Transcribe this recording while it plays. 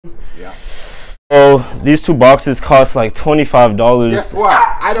Yeah. Oh, these two boxes cost like $25. Guess what?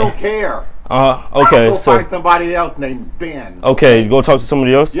 I don't care. Okay, Go so find somebody else named Ben. okay, go talk to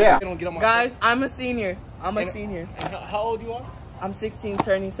somebody else. Yeah. Guys, I'm a senior. And how old you are? I'm 16,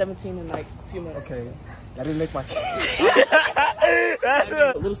 turning 17 in like a few minutes. Okay. I didn't make my That's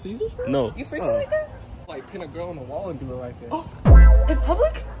a Little Caesars? no. You freaking like that? Like pin a girl on the wall and do it right there. Oh, in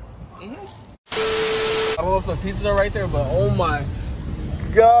public? I don't know if the pizzas are right there, but oh my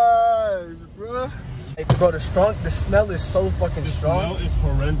gosh, bro. Hey, bro, the smell is so fucking strong. The smell is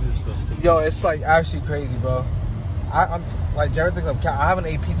horrendous though. Yo, it's like actually crazy, bro. I'm like, Jared thinks I haven't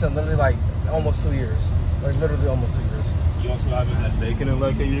ate pizza in literally like almost 2 years. Like literally almost 2 years. You also haven't had bacon in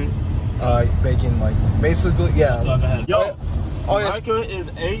like a year? Bacon, like basically, yeah. Also haven't had. Yo, oh, yes. Micah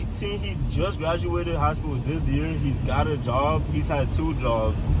is 18. He just graduated high school this year. He's got a job. He's had 2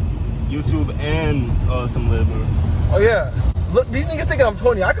 jobs, YouTube and some labor. Oh yeah. Look, these niggas thinking I'm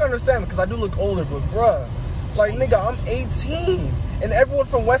 20. I can understand because I do look older, but bruh, it's like, nigga, I'm 18. And everyone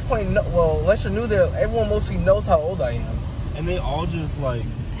from West Point, well, unless you're new there, everyone mostly knows how old I am. And they all just like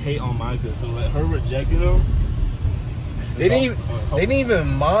hate on Micah. So like her rejecting him. They didn't even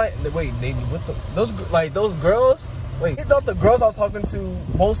mind. Wait, those girls. Wait, they thought the girls I was talking to,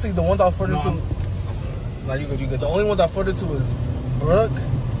 mostly the ones I was flirting to. No, you good. The only ones I flirted to was Brooke,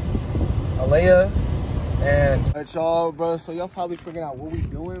 Alea, and. Alright, y'all, bro. So y'all probably figuring out what we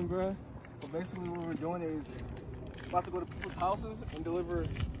doing, bro. But basically, what we're doing is about to go to people's houses and deliver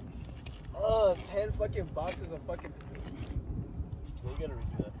 10 fucking boxes of fucking. You gotta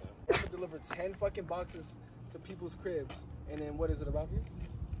redo that. Deliver 10 fucking boxes to people's cribs, and then what is it about here?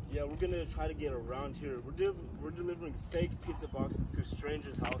 Yeah, we're gonna try to get around here. We're delivering fake pizza boxes to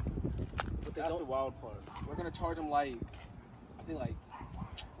strangers' houses. But that's the wild part. We're gonna charge them like, I think like,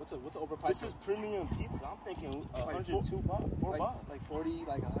 what's overpriced? This is premium pizza. I'm thinking like 102 bucks, like 40,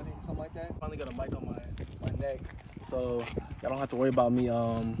 like 100, something like that. Finally got a mic on my neck, so y'all don't have to worry about me.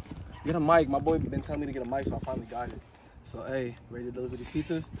 Get a mic. My boy been telling me to get a mic, so I finally got it. So hey, ready to deliver these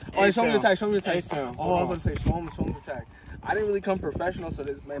pizzas? Oh, hey, show me the tag. Show me the tag. Oh, I was gonna say show me the tag. I didn't really come professional, so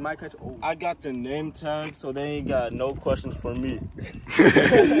this might catch. Oh, I got the name tag, so they ain't got no questions for me.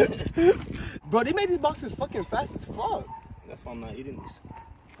 Bro, they made these boxes fucking fast as fuck. That's why I'm not eating these.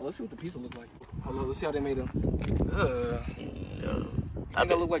 Well, let's see what the pizza looks like. Hello, let's see how they made them. I think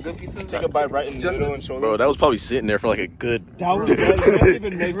they look like good pizza. Take a bite right in the middle and show them. Bro, that was probably sitting there for like a good. That was don't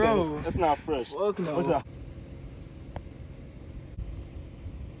even make bro. That's not fresh. Look, no. What's up?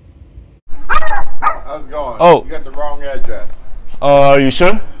 How's it going? Oh. You got the wrong address. Are you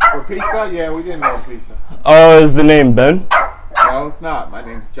sure? For pizza? Yeah, we didn't know pizza. Is the name Ben? No, it's not. My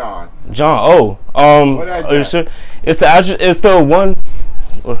name's John. John. Oh. What address? Are you sure? It's the address. It's the one.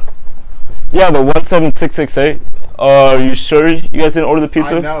 Yeah, the 17668. Are you sure you guys didn't order the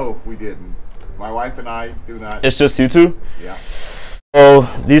pizza? I know we didn't. My wife and I do not. It's just you two? Yeah.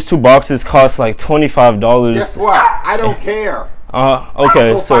 Oh, these two boxes cost like $25. Guess what? I don't care.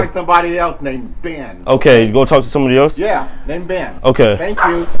 Okay, Go so find somebody else named Ben. okay, go talk to somebody else. Yeah, named Ben. Okay. Thank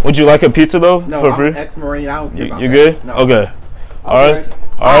you. Would you like a pizza though? No, for I'm free? an ex-Marine. I don't care about You that. good? No. Okay. All right. Okay.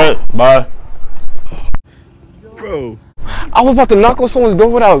 All right. Bye. Bro, I was about to knock on someone's door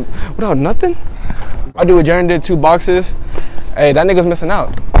without nothing. I do what Jaren did, 2 boxes. Hey, that nigga's missing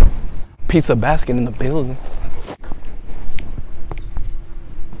out. Pizza basket in the building.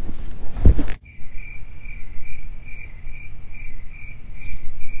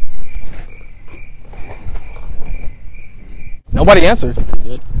 Nobody answered.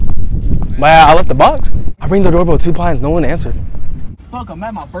 But I left the box. I ring the doorbell 2 times, no one answered. Fuck, I'm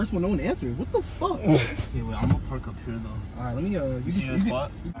at my first one, no one answered. What the fuck? Okay, wait, I'm gonna park up here though. Alright, let me You see that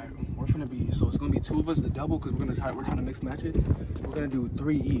spot? Alright, we're gonna be, so it's gonna be 2 of us, the double, because we're trying to mix match it. We're gonna do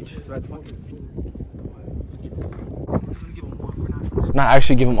 3 each, so that's fine. Let's get this. We're gonna give them more. We're not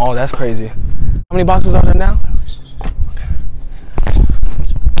actually give them all, that's crazy. How many boxes are there now?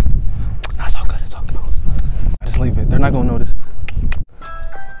 Nah, it's all good, it's all good. I just leave it, they're not gonna notice.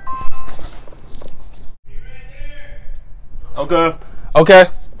 Okay. Okay.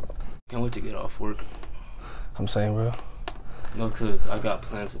 Can't wait to get off work. I'm saying, bro. No, cause I got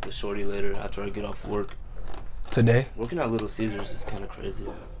plans with the shorty later after I get off work. Today? Working at Little Caesars is kind of crazy.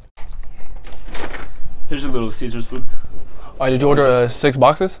 Here's your Little Caesars food. Oh, did you order 6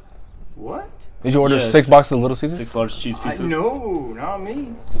 boxes? What? Did you order Yeah, 6 boxes of Little Caesars? 6 large cheese pizzas. No, not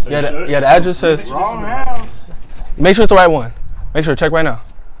me. Yeah, the address says. Wrong house. Make sure it's the right one. Make sure, check right now.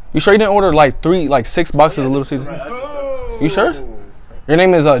 You sure you didn't order like 6 boxes of Little Caesars? You sure? Your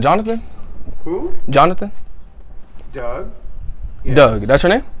name is Jonathan? Who? Jonathan? Doug. Yes. Doug, that's your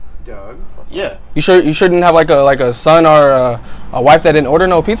name? Doug. Yeah. You sure you didn't have like a son or a wife that didn't order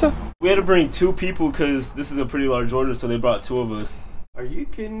no pizza? We had to bring 2 people because this is a pretty large order, so they brought 2 of us. Are you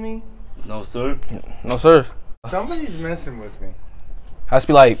kidding me? No, sir. No, sir. Somebody's messing with me. Has to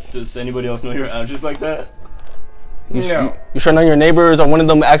be like. Does anybody else know your address like that? You No. sure none of your neighbors or one of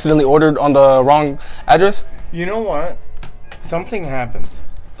them accidentally ordered on the wrong address? You know what? Something happens.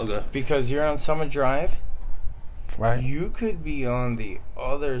 Okay. Because you're on Summit Drive. Right. You could be on the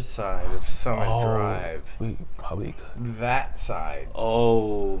other side of Summit Drive. We probably could. That side.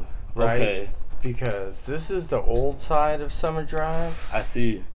 Oh. Right? Okay. Because this is the old side of Summit Drive. I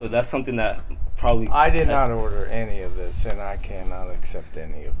see. So that's something that probably. I did not order any of this, and I cannot accept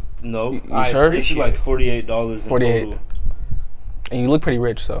any of it. No. You I sure? This is like $48 in 48. total. And you look pretty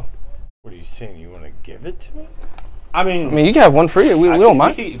rich, so. What are you saying? You want to give it to me? I mean, You can have one free. We don't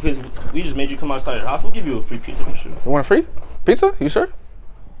mind. Because we just made you come outside your house. We'll give you a free pizza for sure. You want a free pizza? You sure?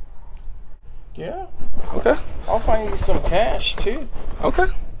 Yeah. Okay. I'll find you some cash, too. Okay.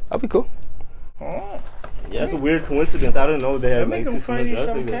 That'd be cool. All right. Yeah, it's a weird coincidence. I didn't know they had Let me like come 2 find you Summit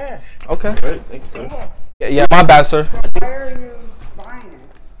some Drives like that. cash. Okay. Right, thank you, sir. Yeah, my bad, sir. Why are you buying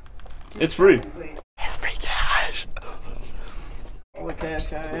this? It's free. It's free cash. All the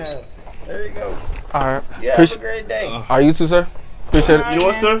cash I have. There you go. All right. Yeah, have a great day. All right, you too, sir. Appreciate it. You know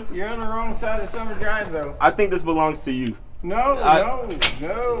what, sir? You're on the wrong side of Summer Drive, though. I think this belongs to you. No, I-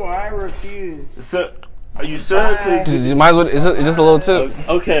 no, I refuse. Sir, are you sure? 'Cause- You might as well. It's just a little tip.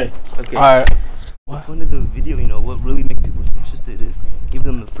 Okay. Okay. All right. The point of the video, you know, what really makes people interested is give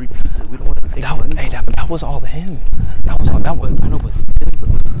them the free pizza. We don't want to take money. Hey, that was all him. That was all. That was. I know, but still, though.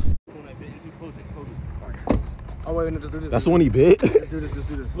 When I bit into, close it, close it. Oh wait, no, just do this. That's the one he bit. Let's do this. Just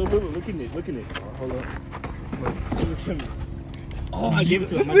do this. Look at it, look at it. Hold up. Look at me. Oh, I gave it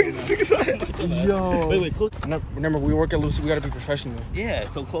to him. Yo. Wait, close. Remember, we work at Lucy. We gotta be professional. Yeah,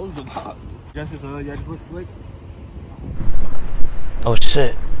 so close the box. Justice, yeah, just look slick. Oh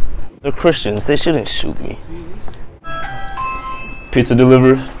shit. They're Christians. They shouldn't shoot me. Pizza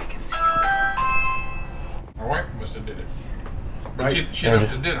delivery. My wife must have did it. But Right. she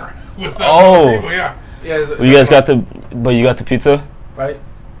left the dinner with Oh. people, yeah. Yeah. Well, you guys got the, but you got the pizza. right.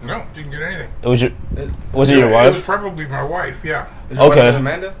 No, didn't get anything. It was your, was it your It was wife? probably my wife, yeah. Is your Okay. wife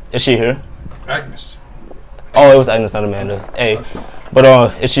Amanda? Is she here? Agnes. Oh, it was Agnes, not Amanda. Hey, but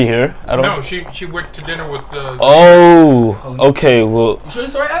is she here at all? No, she went to dinner with the. Oh, okay. Well, You sure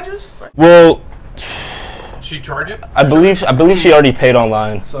it's the right address? Right. well, She charged it? I believe she already paid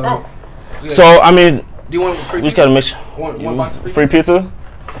online. So, Oh, So I mean, do you want free we just pizza? gotta make sure. One box of Free pizza?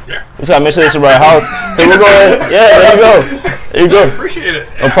 yeah. We just gotta make sure it's the right house. Hey, we'll go ahead. Yeah, there you go. There you go. Appreciate it.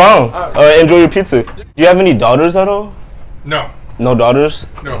 No problem. Enjoy your pizza. Do you have any daughters at all? No, No daughters?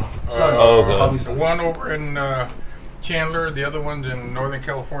 no. Oh, okay. The one over in Chandler, the other one's in Northern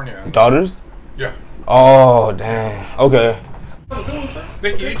California. Daughters? Yeah. Oh, dang. Okay.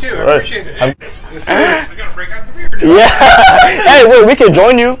 Thank you, you too. I Right. appreciate it. Hey, we're gonna break out the beer now. Yeah. Hey, wait, we can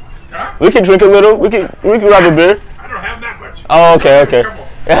join you. Huh? We can drink a little. We can grab a beer. I don't have that much. Oh, okay, okay. Come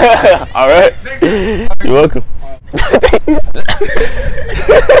on. All right. Next time. You're welcome.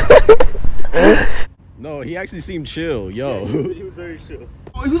 No, he actually seemed chill. Yo. He was very chill.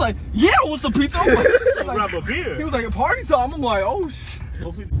 Oh, he was like, yeah, what's the pizza? I'm like, Grab a beer. he was like, party time. I'm like, oh shit.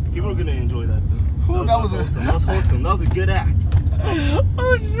 Hopefully, people are gonna enjoy that. Though. That was wholesome. That was wholesome. That was a good act.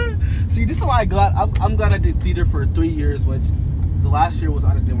 Oh shit. See, this is why I'm glad I did theater for 3 years, which the last year was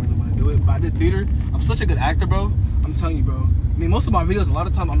I didn't really want to do it, but I did theater. I'm such a good actor, bro. I'm telling you, bro. I mean, most of my videos, a lot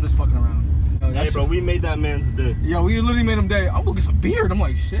of time, I'm just fucking around. Yo, Hey, bro, we made that man's day. Yo, we literally made him day. I'm gonna get some beer, and I'm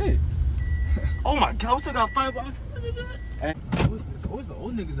like, shit. Oh my God, we still got 5 boxes. And it's always the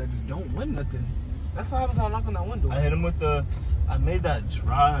old niggas that just don't win nothing. That's what happens when I knock on that window. I hit him with I made that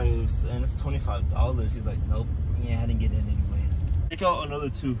drives and it's $25. He's like, nope. Yeah, I didn't get it anyways. Take out another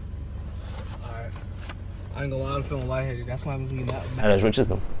 2. Alright. I ain't gonna lie, I'm feeling lightheaded. That's what happens when you not. Not as rich as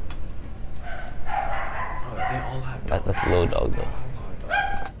them. They all have That's a little dog though.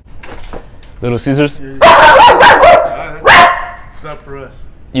 Little Caesars? It's not for us.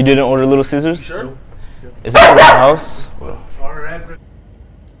 You didn't order Little Caesars? Sure? Is it for the house? Yeah,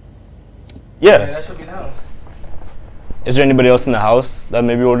 Yeah. that should be down. Is there anybody else in the house that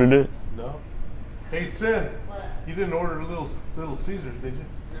maybe ordered it? No. Hey, Sin, you didn't order Little Caesars, did you?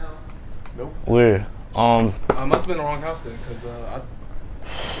 Weird. I must have been the wrong house then, because I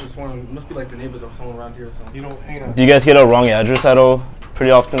just wanted, it must be like the neighbors or someone around here or something. You don't hang on. Do you guys get a wrong address at all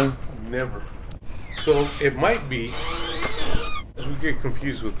pretty often? Never. So it might be, as we get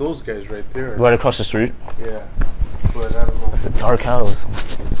confused with those guys right there. Right across the street? Yeah. But I don't know. It's a dark house.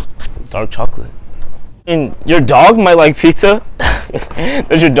 It's dark chocolate. And your dog might like pizza.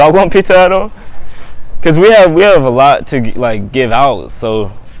 Does your dog want pizza at all? Cause we have a lot to like give out,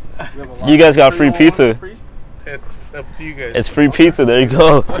 so you guys got free pizza. It's up to you guys. It's free pizza. There you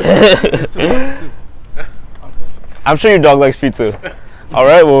go. I'm sure your dog likes pizza. All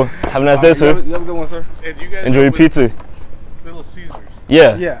right. Well, have a nice day, sir. You have a good one, sir. And you guys Enjoy your pizza. Little Caesars.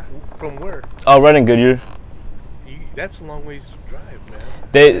 Yeah. Yeah. From where? Oh, right in Goodyear. That's a long ways to drive,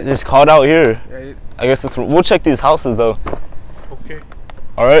 man. It's called out here. I guess we'll check these houses though. Okay.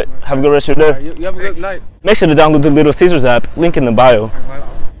 All right. Have a good rest of your day. You have a good night. Make sure to download the Little Caesars app. Link in the bio.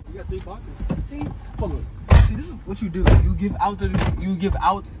 You got 3 boxes. See, hold on. See, this is what you do. You give out to the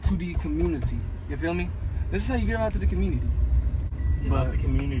community. You feel me? This is how you give out to the community. But it's a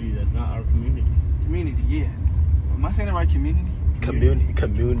community that's not our community. Community, yeah. Am I saying the right? Community. Community.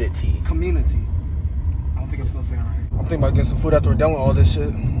 Community. I don't think I'm still saying it right. I'm thinking about getting some food after we're done with all this shit.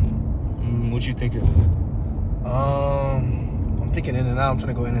 What you thinking? I'm thinking In-N-Out. I'm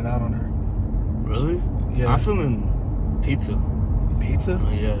trying to go In-N-Out on her. Really? Yeah. I'm feeling pizza. Pizza?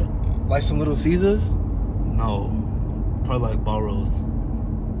 Yeah. Like some Little Caesars? No. Probably like Barrows.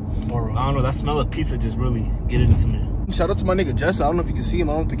 Barrows. I don't know. That smell of pizza just really get into me. Shout out to my nigga Jess. I don't know if you can see him.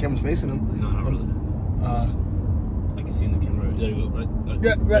 I don't think the camera's facing him. No, not really. I can see in the camera. There you go.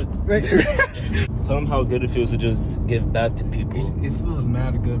 Right here. Tell them how good it feels to just give back to people. It feels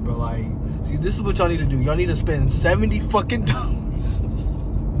mad good, bro. Like, see, this is what y'all need to do. Y'all need to spend $70 fucking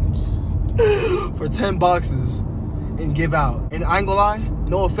for 10 boxes and give out. And I ain't gonna lie,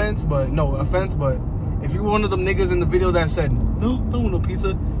 no offense, but if you were one of them niggas in the video that said no, don't want no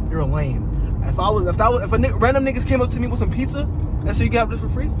pizza, you're a lame. If random niggas came up to me with some pizza and said you got this for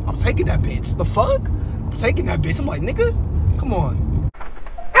free, I'm taking that bitch. The fuck? I'm taking that bitch. I'm like, nigga, come on.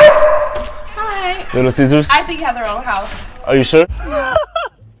 Hi. Little Caesars? I think they have their own house. Are you sure?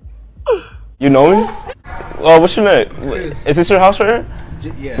 You know me? Oh, what's your name? Is this your house right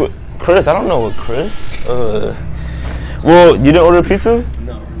here? Yeah. Chris, I don't know what Chris. Well, you didn't order pizza?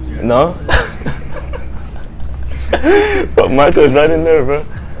 No. No? But Micah's right in there, bro.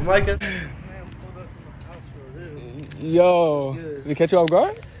 Micah. Yo, did they catch you off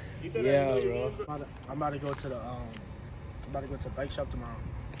guard? Yeah, bro. I'm about to go to the bike shop tomorrow.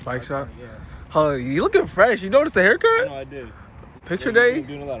 Bike shop? Yeah. Oh, you looking fresh. You noticed the haircut? No, I did. Picture day? Been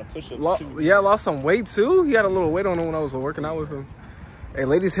doing a lot of push-ups too. Yeah, I lost some weight too. He had a little weight on him when I was working out with him. Hey,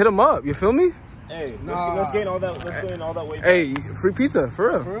 ladies, hit him up. You feel me? Hey, let's gain all that. Let's gain all that weight. Hey, free pizza for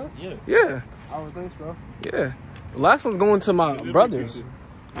real. For real? Yeah. Yeah. All right, thanks, bro. Yeah. The last one's going to my brothers.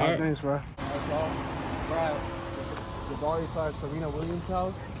 All right, thanks, bro. The Jabari/Serena Williams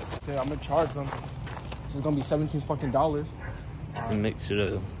house. Said I'm gonna charge them. This is gonna be $17 fucking. It's a mixture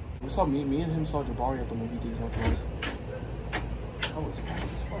though. We saw me and him saw Jabari at the movie theater. Okay. Oh, it's fat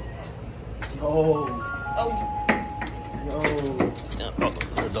as fuck. Oh.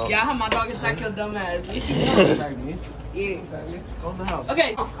 Yo. Yeah, I have my dog attack your dumb ass. Attack me? Yeah. Exactly. Go in the house.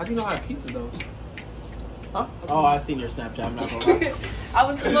 Okay. How do you know I have pizza though? Huh? Oh, I seen your Snapchat. I'm not gonna lie. I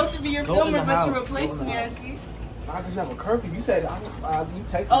was supposed to be your Go in filmer, the but you house. replaced Go in the me, I house. see. Because you have a curfew. You said, you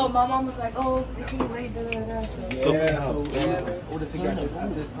texted Oh, me. my mom was like, oh, it's too late, da da da. So. Yeah, so order together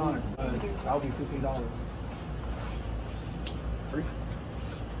at this time. That would be $15. Free?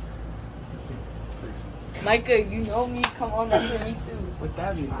 Micah, you know me. Come on, that's for me too. What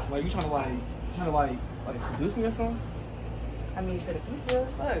that mean? Like, you trying to seduce me or something? I mean, for the pizza,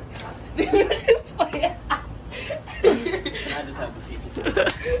 fuck. I just have the pizza.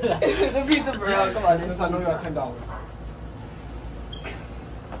 The pizza, bro. Come on. Since I know you got $10.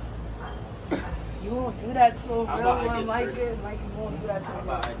 You won't do that to a real How about I one, get Micah. 30? Micah, you won't do that to How a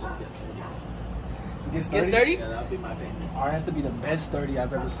about I real just get 30? Gets Gets 30? Yeah, that'll be my payment. Alright, it has to be the best 30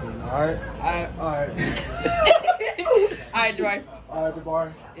 I've ever seen. Alright? Alright. Alright, Joy. Alright,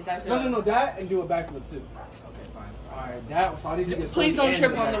 Jabari. No, that and do a backflip too. Okay, fine. Alright, that. So I need to get Please don't 30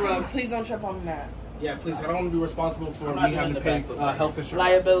 trip and on the backflip. road. Please don't trip on the mat. Yeah, please. I don't want to be responsible for I'm not me having to doing pay the backflip. health insurance.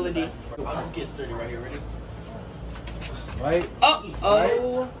 Liability. I'll just get 30 right here. Ready? Right?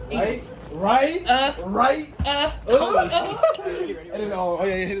 Oh. Right? Right? Right? Oh. And then, oh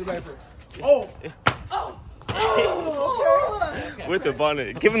yeah, hit his backflip. Oh! Oh. With the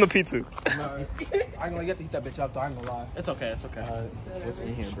bonnet. Give him the pizza. No, I ain't gonna get to eat that bitch up though. I ain't gonna lie. It's okay. It's okay. What's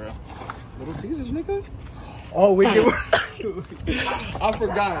in here, bro? Little Caesars, nigga. Oh, we did. I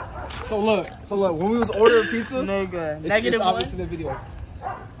forgot. So look. When we was ordering pizza, Nigga. it's Negative obvious one. in the video.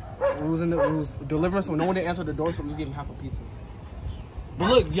 We was delivering, so no one didn't answer the door, so we was getting half a pizza. But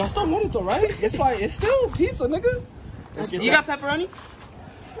look, y'all still want it though, right? It's like it's still pizza, nigga. You got pepperoni?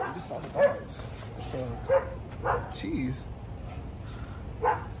 Just off the dogs. It's cheese.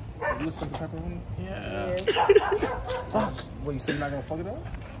 You expect the pepperoni? Yeah. Fuck. What, you say you're not gonna fuck it up?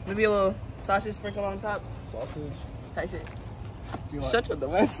 Maybe a little sausage sprinkle on top. Sausage. Type shit. See what? Shut your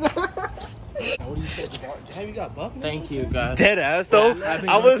dumbass. What do you say? Have you got buff? Thank you, guys. Dead ass though.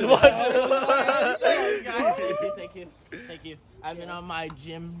 I was watching. Thank you. I've been on my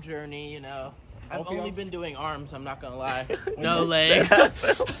gym journey, you know. I've only been doing arms, I'm not gonna lie. No legs.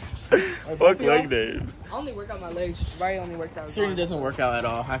 Fuck leg day. I only work out my legs. Riley only works out. Serena doesn't work out at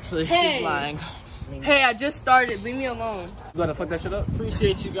all, actually. Hey. She's lying. Hey, I just started. Leave me alone. You gotta fuck that shit up?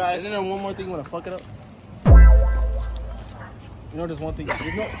 Appreciate you guys. Isn't there one more thing you wanna fuck it up? You know there's one thing. You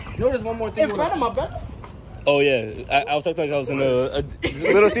know there's one more thing. In front of my brother? Oh yeah, I was acting like I was in a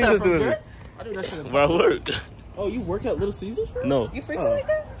Little Caesars doing it. I do that shit. Where I work. Oh, you work at Little Caesars? Bro? No. You freaking like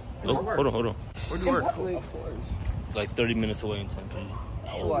that? Oh, hold on. Where do you work? Of course. Like 30 minutes away in Tempe.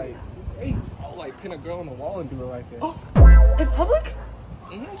 I'll like pin a girl on the wall and do it right there. Oh, in public?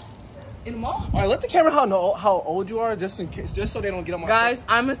 In the mall? Alright, let the camera know how old you are, just in case, just so they don't get on my. Guys,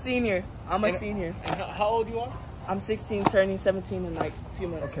 I'm a senior. I'm senior. And how old you are? I'm 16, turning 17 in like a few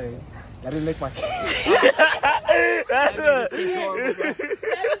months. Okay, that didn't make my. That's That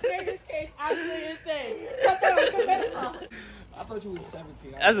is greatest case. Absolutely insane. Cut that out. I thought you was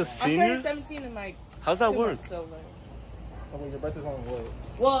 17. As a I'm senior? turning 17 in like. How's that 2 work? months, so like. So when your birthday's on what?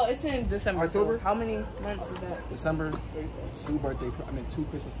 Well, it's in December. October? So how many months is that? December. 2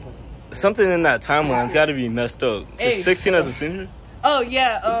 Christmas presents. Something in that timeline's got to be messed up. Hey. 16 as a senior? Oh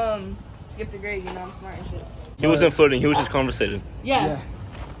yeah. Skip the grade. You know I'm smart and shit. He wasn't flirting. He was just conversating. Yeah.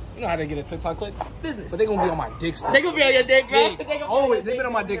 You know how to get a TikTok clip? Business. But they gonna be on my dick still. They gonna be on your dick, bro. Always. They've been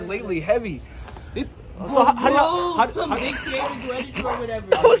on my dick lately, heavy. So how do y'all? Some big creators do edit or whatever.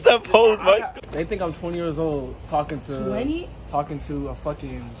 What's that pose, Mike? They think I'm 20 years old talking to 20? Talking to a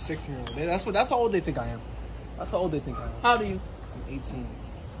fucking 6-year-old. That's how old they think I am. That's how old they think I am. How old are you? I'm 18.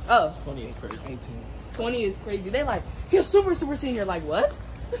 Oh. 20 is crazy. 18. 20 is crazy. They like, he's super senior. Like, what?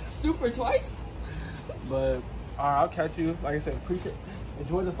 Super twice? But, alright, I'll catch you. Like I said,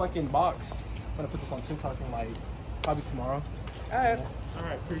 enjoy the fucking box. I'm gonna put this on TikTok in like, probably tomorrow. Alright.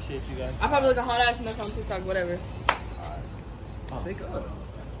 Alright, appreciate you guys. I probably look a hot ass mess on TikTok, whatever. Shake up.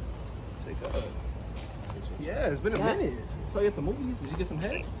 Yeah, it's been a minute. So you at the movies? Did you get some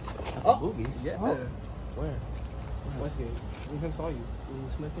head? Oh. Movies? Yeah. Oh. Where? Westgate. Me and him saw you. We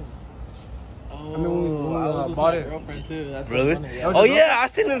snuck in. Oh, I mean, when we I was with bought my it. girlfriend too. That's so Really? funny. Oh yeah, I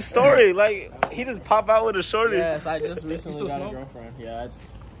seen his story. Like he just pop out with a shorty. Yes, I just recently still got smoke? a girlfriend. Yeah, I just...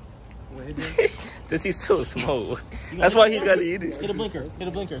 Does he still smoke? That's why he's got to eat it. Hit a blinker.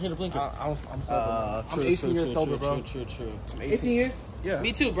 I'm sober. I'm 18 years sober, bro. True. 18 years? Yeah.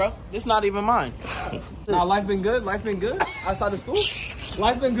 Me too, bro. This not even mine. Nah, life been good. Outside of school,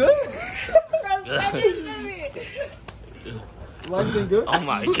 life been good. Life been good. Oh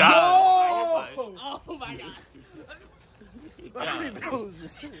my god. Oh my god.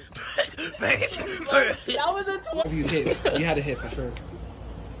 That was a 20. You hit. You had a hit for sure.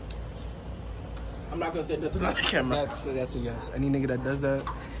 I'm not gonna say nothing on the camera. That's a yes. Any nigga that does that,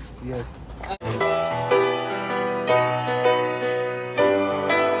 yes.